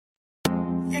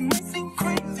It may seem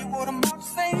crazy what I'm about to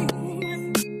say.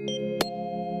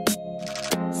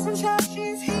 Sunshine,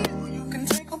 she's here, you can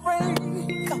take a break.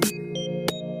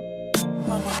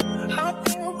 Hot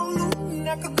air balloon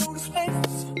that could go to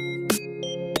space.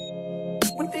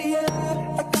 With the air,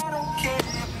 like I don't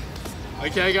care.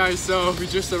 Okay guys, so we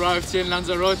just arrived here in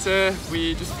Lanzarote.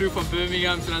 We just flew from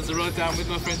Birmingham to Lanzarote. I'm with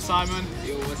my friend Simon.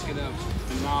 Yo, what's good up?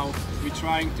 And now we're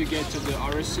trying to get to the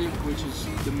Arrecife, which is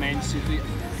the main city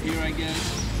here, I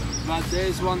guess. But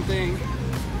there's one thing,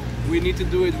 we need to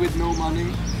do it with no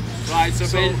money. Right, so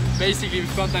basically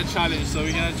we've got that challenge. So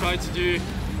we're gonna try to do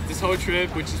this whole trip,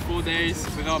 which is 4 days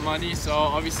without money. So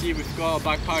obviously we've got a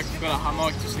backpack, we've got a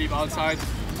hammock to sleep outside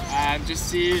and just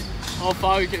see how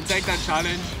far we can take that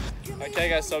challenge. Okay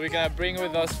guys, so we're gonna bring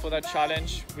with us for that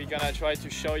challenge. We're gonna try to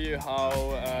show you how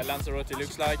Lanzarote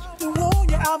looks like.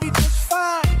 I'll be just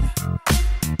fine.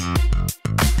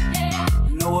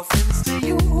 No offense to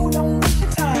you, don't waste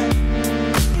your time.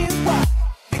 Here's why.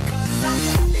 Because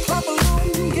I'm clap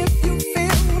along if you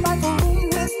feel like a room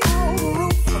without a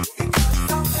roof.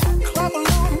 Because I'm clap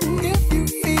along if you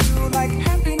feel like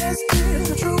happiness is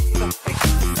the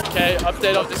truth. Okay,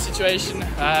 update of the situation.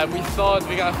 We thought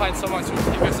we're gonna find someone to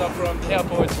pick us up from the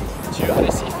airport to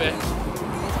Arrecife.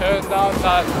 Turned out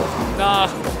that, nah,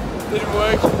 didn't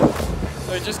work.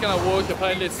 So we're just gonna walk,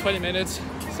 apparently it's 20 minutes.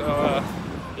 So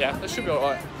yeah, that should be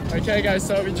alright. Okay guys,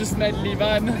 so we just met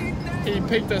Livan. He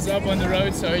picked us up on the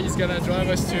road, so he's gonna drive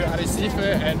us to Arrecife,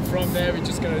 and from there we're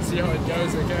just gonna see how it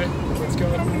goes, okay? Let's go.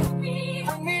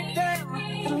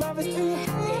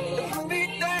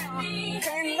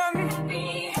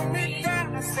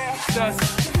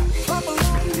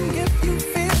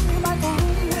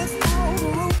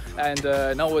 And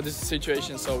now what is the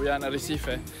situation? So we are in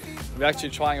Arrecife. We're actually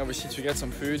trying obviously to get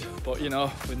some food, but you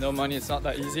know, with no money it's not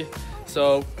that easy.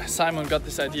 So Simon got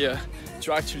this idea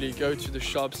to actually go to the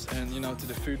shops and, you know, to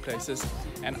the food places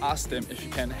and ask them if you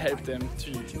can help them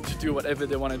to do whatever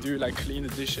they want to do, like clean the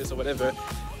dishes or whatever,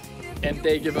 and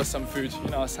they give us some food, you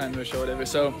know, a sandwich or whatever.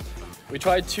 So we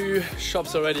tried 2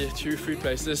 shops already, 2 food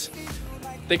places.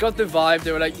 They got the vibe,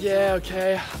 they were like, yeah,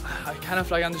 okay, I kind of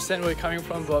like understand where you're coming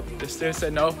from, but they still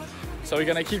said no. So we're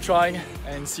gonna keep trying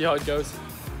and see how it goes.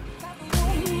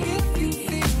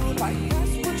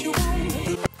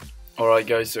 Alright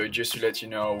guys, so just to let you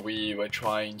know, we were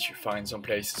trying to find some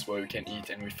places where we can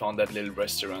eat, and we found that little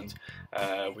restaurant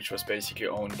which was basically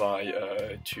owned by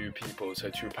 2 people, so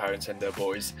 2 parents and their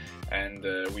boys, and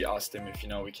we asked them if, you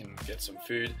know, we can get some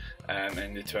food, and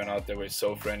it turned out they were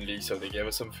so friendly, so they gave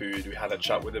us some food. We had a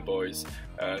chat with the boys,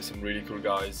 some really cool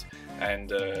guys, and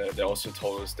they also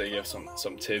told us, they gave some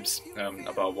tips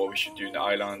about what we should do in the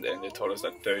island, and they told us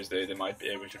that Thursday they might be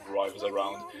able to drive us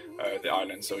around the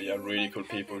island. So yeah, really cool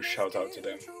people, shout out to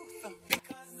them.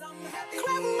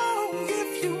 Clap along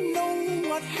if you know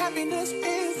what happiness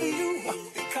is to you.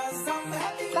 Because I'm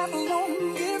happy. Clap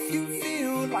along if you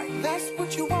feel like that's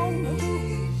what you want to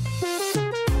do.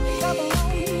 Clap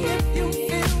along if you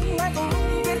feel like a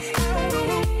room without a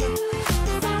roof.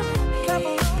 Clap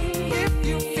along if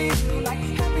you feel like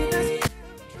happiness.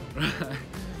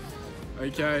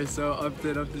 Okay, so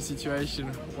update of the situation.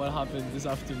 What happened this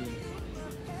afternoon?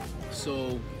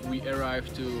 So we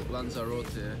arrived to Lanzarote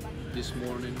this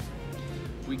morning.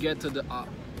 We get to the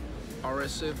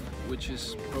Arrecife, which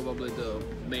is probably the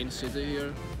main city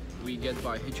here. We get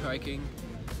by hitchhiking.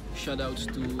 Shoutouts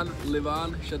to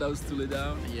Livan. Shoutouts to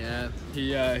Livan.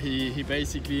 Yeah, he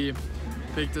basically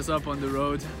picked us up on the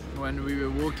road when we were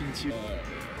walking to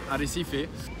Arrecife,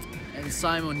 and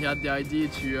Simon, he had the idea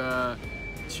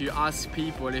to ask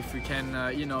people if we can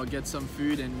you know, get some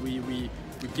food, and we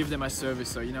give them a service.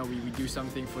 So, you know, we do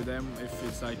something for them, if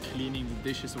it's like cleaning the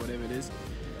dishes or whatever it is.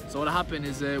 So what happened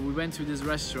is we went to this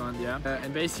restaurant, yeah,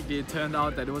 and basically it turned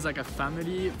out that it was like a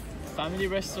family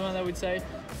restaurant, I would say.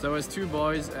 So it was 2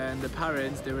 boys and the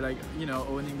parents, they were like, you know,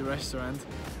 owning the restaurant,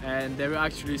 and they were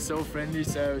actually so friendly.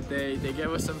 So they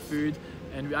gave us some food,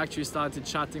 and we actually started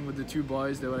chatting with the 2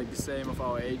 boys. They were like the same of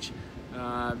our age,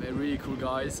 really cool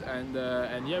guys, and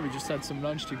yeah, we just had some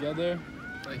lunch together.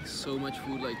 Like so much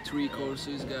food, like 3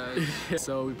 courses, guys.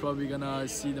 So we're probably gonna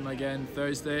see them again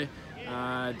Thursday.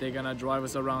 They're gonna drive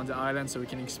us around the island so we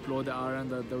can explore the island.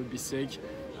 That would be sick.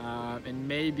 And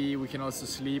maybe we can also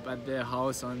sleep at their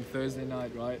house on Thursday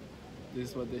night, right? This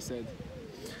is what they said.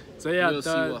 So yeah, we'll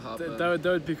that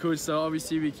would be cool. So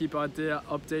obviously we keep out there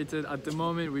updated. At the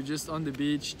moment we're just on the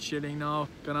beach chilling now.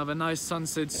 Gonna have a nice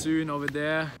sunset soon over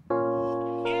there.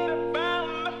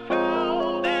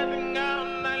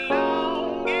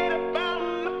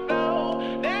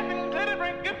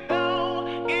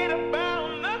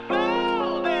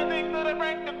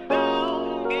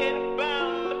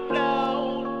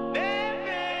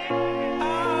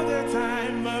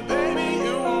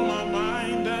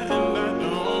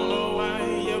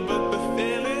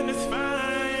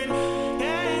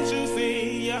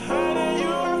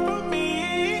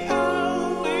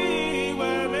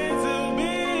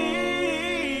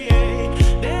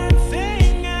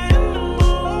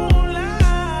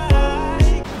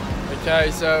 Okay,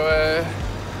 so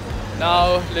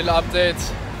now little update.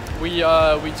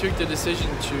 We took the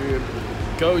decision to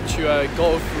go to a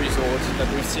golf resort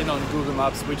that we've seen on Google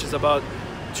Maps, which is about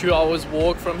 2 hours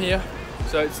walk from here.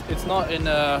 So it's not in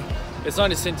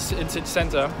city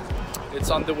center. It's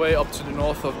on the way up to the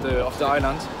north of the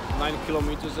island. 9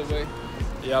 kilometers away.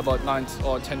 Yeah, about 9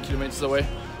 or 10 kilometers away.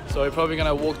 So we're probably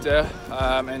gonna walk there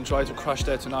and try to crash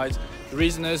there tonight. The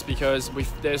reason is because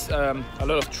there's a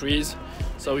lot of trees,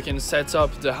 so we can set up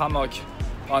the hammock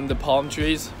on the palm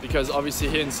trees, because obviously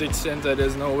here in city center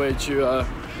there's no way to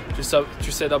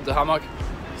set up the hammock.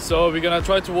 So we're gonna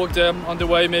try to walk there. On the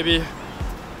way, maybe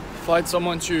find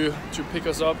someone to pick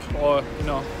us up, or you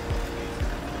know,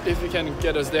 if we can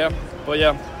get us there. But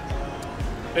yeah,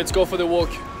 let's go for the walk.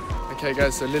 Okay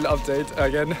guys, a little update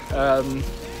again.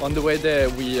 On the way there,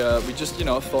 we just, you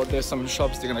know, thought there's some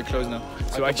shops they're gonna close now.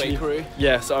 So like actually, a bakery?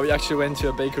 Yeah, so we actually went to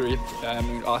a bakery and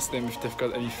we asked them if they've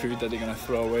got any food that they're gonna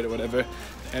throw away or whatever.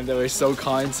 And they were so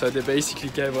kind, so they basically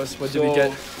gave us, what did we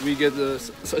get? We get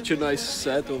such a nice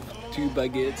set of 2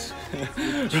 baguettes.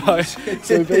 Right,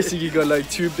 so we basically got like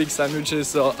 2 big sandwiches,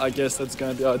 so I guess that's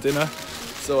gonna be our dinner.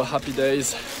 So happy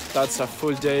days, that's a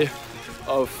full day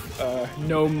of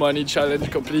no money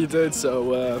challenge completed.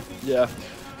 So yeah.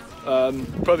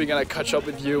 Probably gonna catch up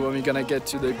with you when we're gonna get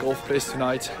to the golf place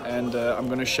tonight, and I'm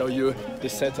gonna show you the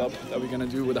setup that we're gonna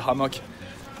do with the hammock.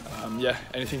 Yeah,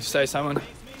 anything to say, Simon?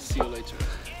 See you later.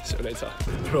 See you later.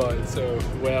 Right, so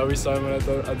where are we, Simon,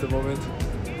 at the moment?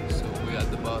 So we're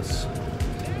at the bus.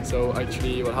 So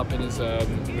actually what happened is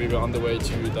we were on the way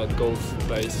to that golf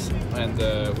place, and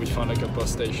we found like a bus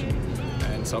station,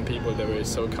 and some people, they were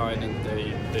so kind and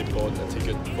they bought a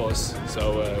ticket for us,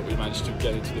 so we managed to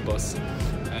get into the bus.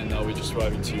 And now we're just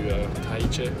driving to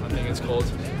Tahiti, I think it's called,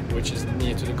 which is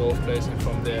near to the golf place, and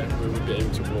from there we will be able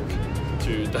to walk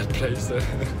to that place.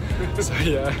 So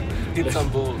yeah, Hit some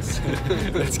balls.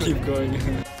 let's keep going.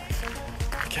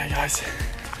 Okay guys,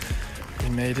 we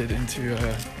made it into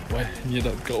near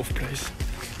that golf place.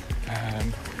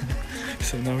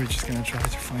 So now we're just gonna try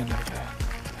to find like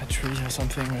a tree or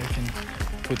something where we can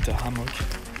put the hammock,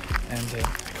 and I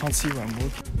can't see where I'm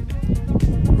walking.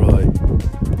 Right.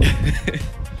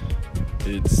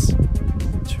 It's 2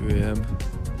 AM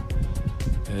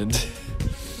and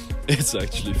it's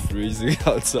actually freezing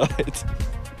outside.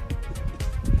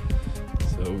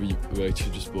 So we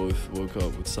actually just both woke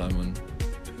up with Simon.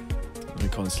 We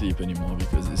can't sleep anymore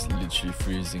because it's literally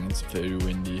freezing. It's very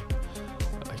windy,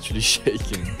 actually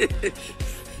shaking.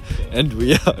 And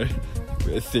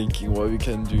we're thinking what we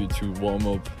can do to warm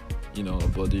up, you know, our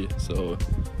body. So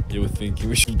you were thinking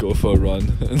we should go for a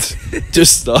run and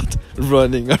just start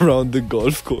running around the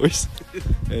golf course.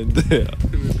 And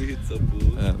Maybe hit some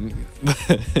balls.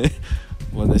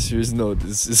 on a serious note,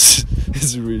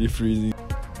 it's really freezing.